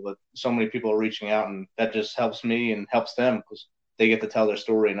people, but so many people are reaching out, and that just helps me and helps them because they get to tell their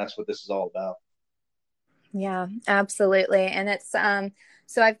story, and that's what this is all about. Yeah, absolutely. And it's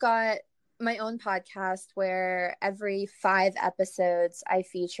so I've got my own podcast where every 5 episodes I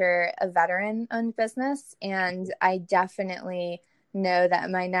feature a veteran-owned business, and I definitely know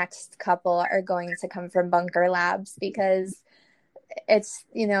that my next couple are going to come from Bunker Labs, because it's,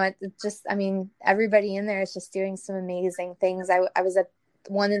 everybody in there is just doing some amazing things. I was at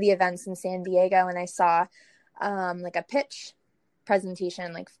one of the events in San Diego, and I saw like a pitch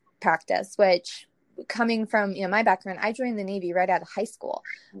presentation, like practice, which, coming from my background, I joined the Navy right out of high school.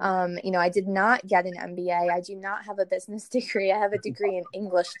 I did not get an MBA. I do not have a business degree. I have a degree in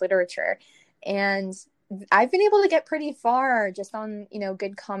English literature, and I've been able to get pretty far just on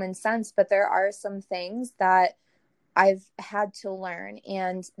good common sense. But there are some things that I've had to learn,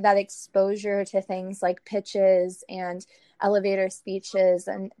 and that exposure to things like pitches and elevator speeches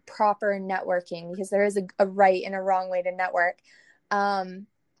and proper networking, because there is a right and a wrong way to network.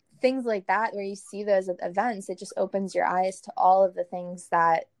 Things like that, where you see those at events, it just opens your eyes to all of the things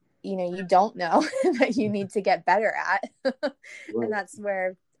that, you don't know that you need to get better at. Right. And that's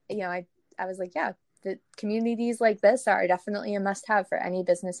where, I was like, yeah, the communities like this are definitely a must have for any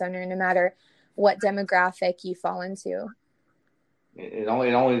business owner, no matter what demographic you fall into. It is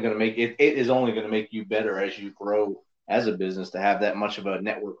only going to make you better as you grow as a business, to have that much of a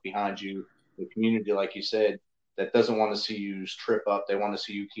network behind you, the community, like you said, that doesn't want to see you trip up. They want to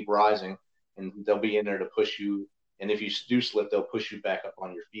see you keep rising, and they'll be in there to push you. And if you do slip, they'll push you back up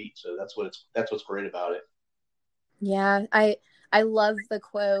on your feet. So that's what's great about it. Yeah, I love the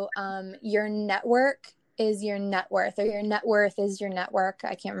quote. Your network is your net worth, or your net worth is your network.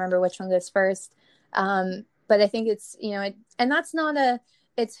 I can't remember which one goes first. But I think it's, and that's not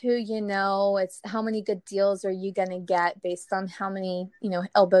it's who you know, it's how many good deals are you going to get based on how many,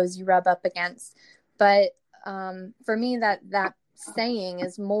 elbows you rub up against. But for me, that saying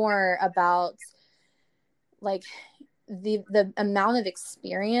is more about like the amount of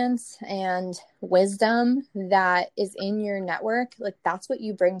experience and wisdom that is in your network. Like, that's what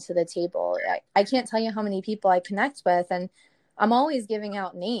you bring to the table. I can't tell you how many people I connect with, and I'm always giving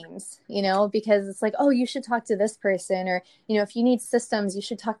out names, because it's like, oh, you should talk to this person, or, if you need systems, you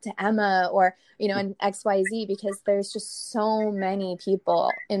should talk to Emma, or, and XYZ, because there's just so many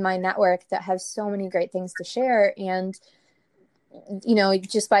people in my network that have so many great things to share. And,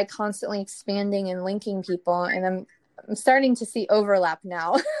 just by constantly expanding and linking people, and I'm starting to see overlap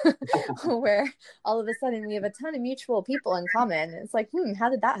now where all of a sudden we have a ton of mutual people in common. It's like, how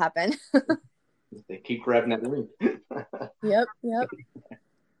did that happen? They keep grabbing that link. Yep.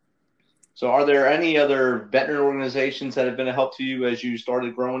 So are there any other veteran organizations that have been a help to you as you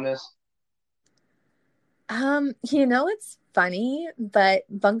started growing this? It's funny, but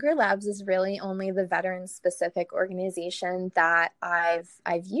Bunker Labs is really only the veteran specific organization that I've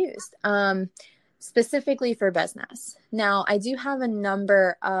used, specifically for business. Now, I do have a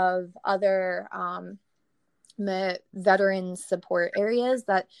number of other veteran support areas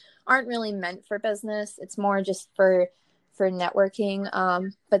that aren't really meant for business. It's more just for networking.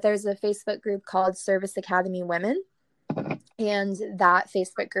 But there's a Facebook group called Service Academy Women, and that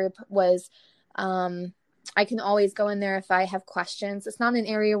Facebook group was I can always go in there if I have questions. It's not an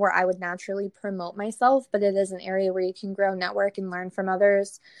area where I would naturally promote myself, but it is an area where you can grow, network, and learn from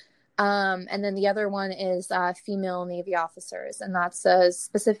others. And then the other one is female Navy officers, and that's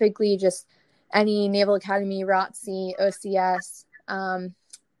specifically just any Naval Academy, ROTC, OCS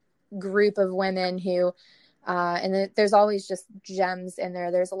group of women who, and there's always just gems in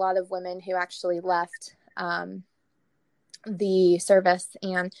there. There's a lot of women who actually left the service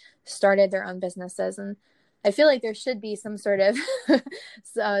and started their own businesses. And I feel like there should be some sort of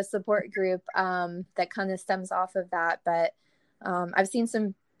support group that kind of stems off of that. But I've seen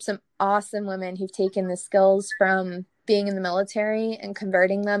some awesome women who've taken the skills from being in the military and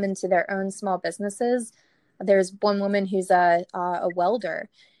converting them into their own small businesses. There's one woman who's a welder,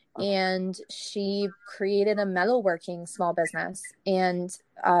 and she created a metalworking small business. And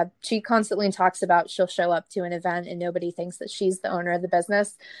she constantly talks about she'll show up to an event and nobody thinks that she's the owner of the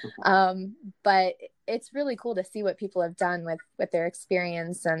business. But it's really cool to see what people have done with their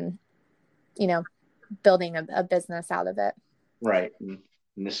experience and, building a business out of it. Right. And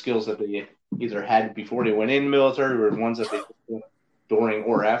the skills that they either had before they went in the military, or ones that they did during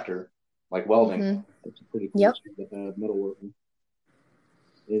or after, like welding. Mm-hmm. That's a pretty cool metalworking.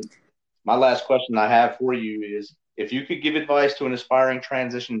 And my last question I have for you is, if you could give advice to an aspiring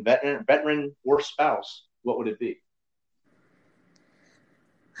transition veteran or spouse, what would it be?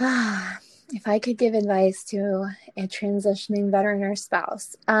 If I could give advice to a transitioning veteran or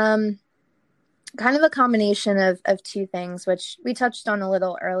spouse, kind of a combination of two things, which we touched on a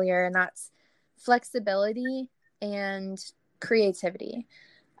little earlier, and that's flexibility and creativity.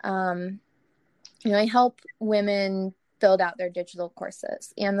 I help women build out their digital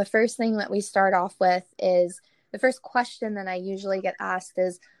courses. And the first thing that we start off with is, the first question that I usually get asked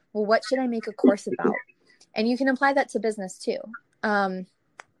is, well, what should I make a course about? And you can apply that to business too. Or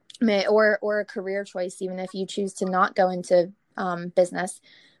a career choice, even if you choose to not go into business.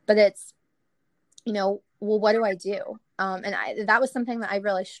 But it's, well, what do I do? And that was something that I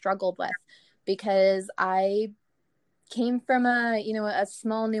really struggled with, because I came from a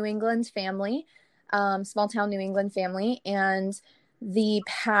small New England family, small town New England family. And the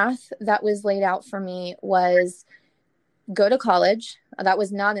path that was laid out for me was go to college. That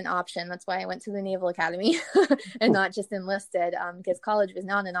was not an option. That's why I went to the Naval Academy and not just enlisted, because college was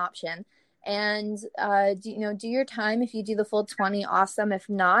not an option. And, do your time. If you do the full 20, awesome. If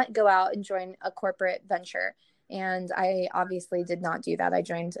not, go out and join a corporate venture. And I obviously did not do that. I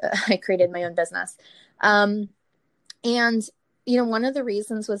created my own business. And, one of the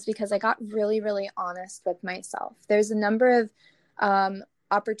reasons was because I got really, really honest with myself. There's a number of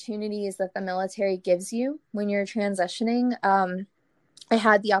opportunities that the military gives you when you're transitioning. I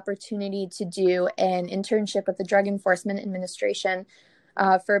had the opportunity to do an internship with the Drug Enforcement Administration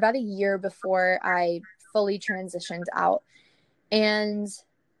for about a year before I fully transitioned out. And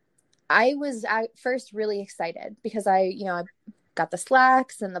I was at first really excited because I got the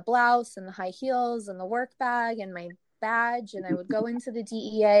slacks and the blouse and the high heels and the work bag and my badge, and I would go into the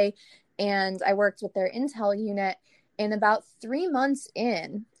DEA, and I worked with their intel unit. And about 3 months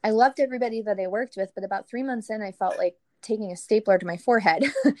in, I loved everybody that I worked with, but about 3 months in, I felt like taking a stapler to my forehead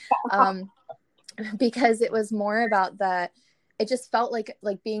because it was more about it just felt like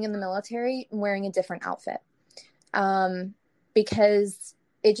being in the military and wearing a different outfit, because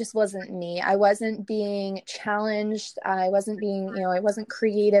it just wasn't me. I wasn't being challenged. I wasn't being, I wasn't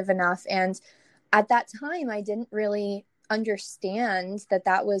creative enough. And at that time, I didn't really understand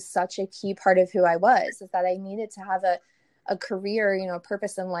that was such a key part of who I was, is that I needed to have a career, a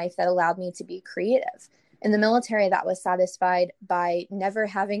purpose in life that allowed me to be creative. In the military, that was satisfied by never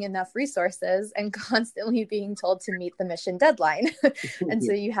having enough resources and constantly being told to meet the mission deadline. And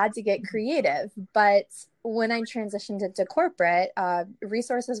so you had to get creative. But when I transitioned into corporate,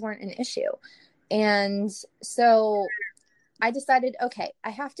 resources weren't an issue. And so I decided, okay, I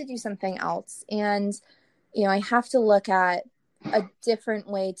have to do something else. And, I have to look at a different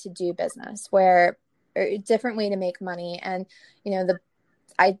way to do business, or a different way to make money. And,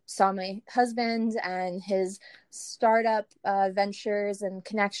 I saw my husband and his startup ventures and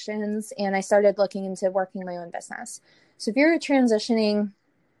connections, and I started looking into working my own business. So if you're transitioning,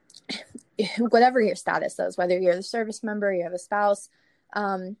 whatever your status is, whether you're the service member, you have a spouse,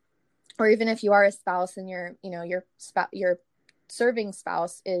 or even if you are a spouse and your serving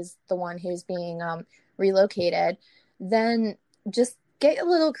spouse is the one who's being relocated, then just get a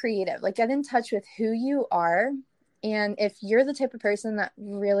little creative, get in touch with who you are. And if you're the type of person that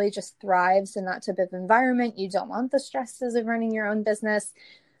really just thrives in that type of environment, you don't want the stresses of running your own business.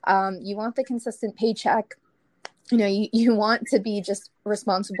 You want the consistent paycheck. You want to be just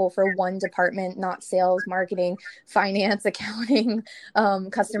responsible for one department, not sales, marketing, finance, accounting,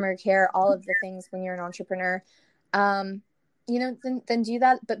 customer care, all of the things when you're an entrepreneur. Then do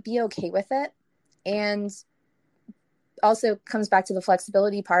that, but be okay with it. And also comes back to the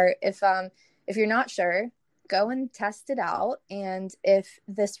flexibility part. If you're not sure, go and test it out. And if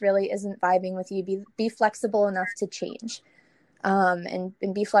this really isn't vibing with you, be flexible enough to change, and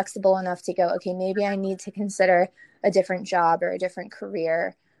be flexible enough to go, okay, maybe I need to consider a different job or a different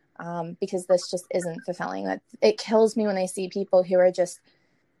career, because this just isn't fulfilling. It kills me when I see people who are just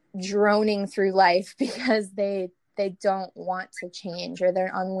droning through life because they don't want to change, or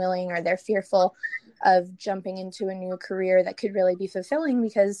they're unwilling, or they're fearful of jumping into a new career that could really be fulfilling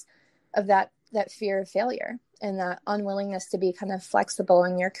because of that fear of failure and that unwillingness to be kind of flexible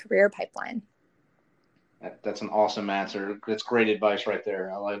in your career pipeline. That's an awesome answer. That's great advice right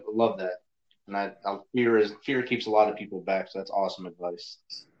there. I love that. And fear keeps a lot of people back. So that's awesome advice.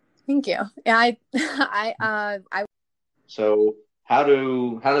 Thank you. Yeah, So how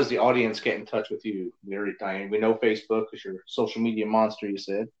does the audience get in touch with you? We know Facebook is your social media monster, you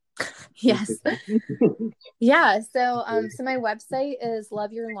said. Yes. Yeah. So my website is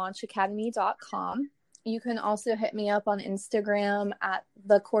loveyourlaunchacademy.com. You can also hit me up on Instagram at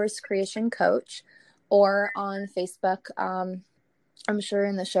The Course Creation Coach, or on Facebook. I'm sure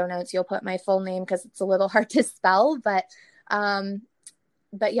in the show notes you'll put my full name because it's a little hard to spell, but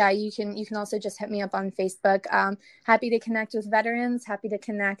yeah, you can also just hit me up on Facebook. Happy to connect with veterans, happy to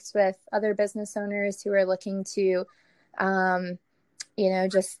connect with other business owners who are looking to,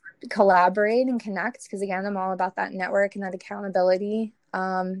 just collaborate and connect. Because again, I'm all about that network and that accountability.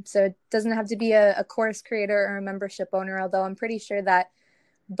 So it doesn't have to be a course creator or a membership owner, although I'm pretty sure that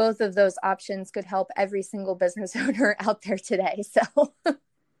both of those options could help every single business owner out there today. So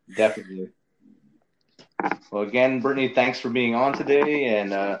definitely. Well, again, Brittany, thanks for being on today.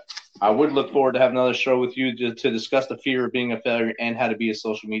 And I would look forward to having another show with you to discuss the fear of being a failure and how to be a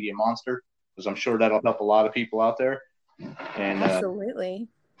social media monster, because I'm sure that'll help a lot of people out there. And absolutely.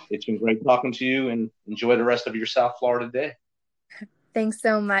 It's been great talking to you, and enjoy the rest of your South Florida day. Thanks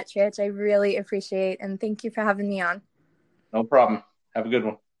so much, Rich. I really appreciate it. And thank you for having me on. No problem. Have a good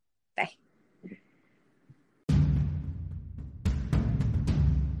one. Bye.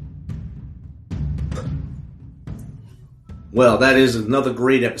 Well, that is another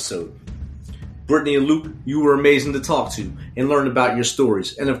great episode. Brittany and Luke, you were amazing to talk to and learn about your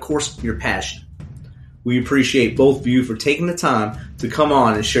stories and, of course, your passion. We appreciate both of you for taking the time to come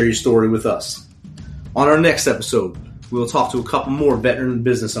on and share your story with us. On our next episode, we'll talk to a couple more veteran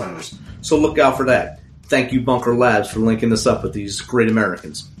business owners, so look out for that. Thank you, Bunker Labs, for linking us up with these great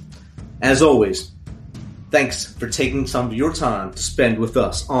Americans. As always, thanks for taking some of your time to spend with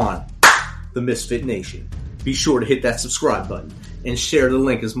us on the Misfit Nation. Be sure to hit that subscribe button and share the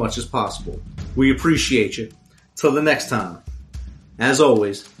link as much as possible. We appreciate you. Till the next time, as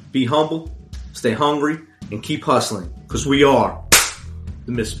always, be humble, stay hungry, and keep hustling, because we are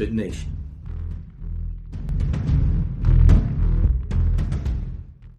the Misfit Nation.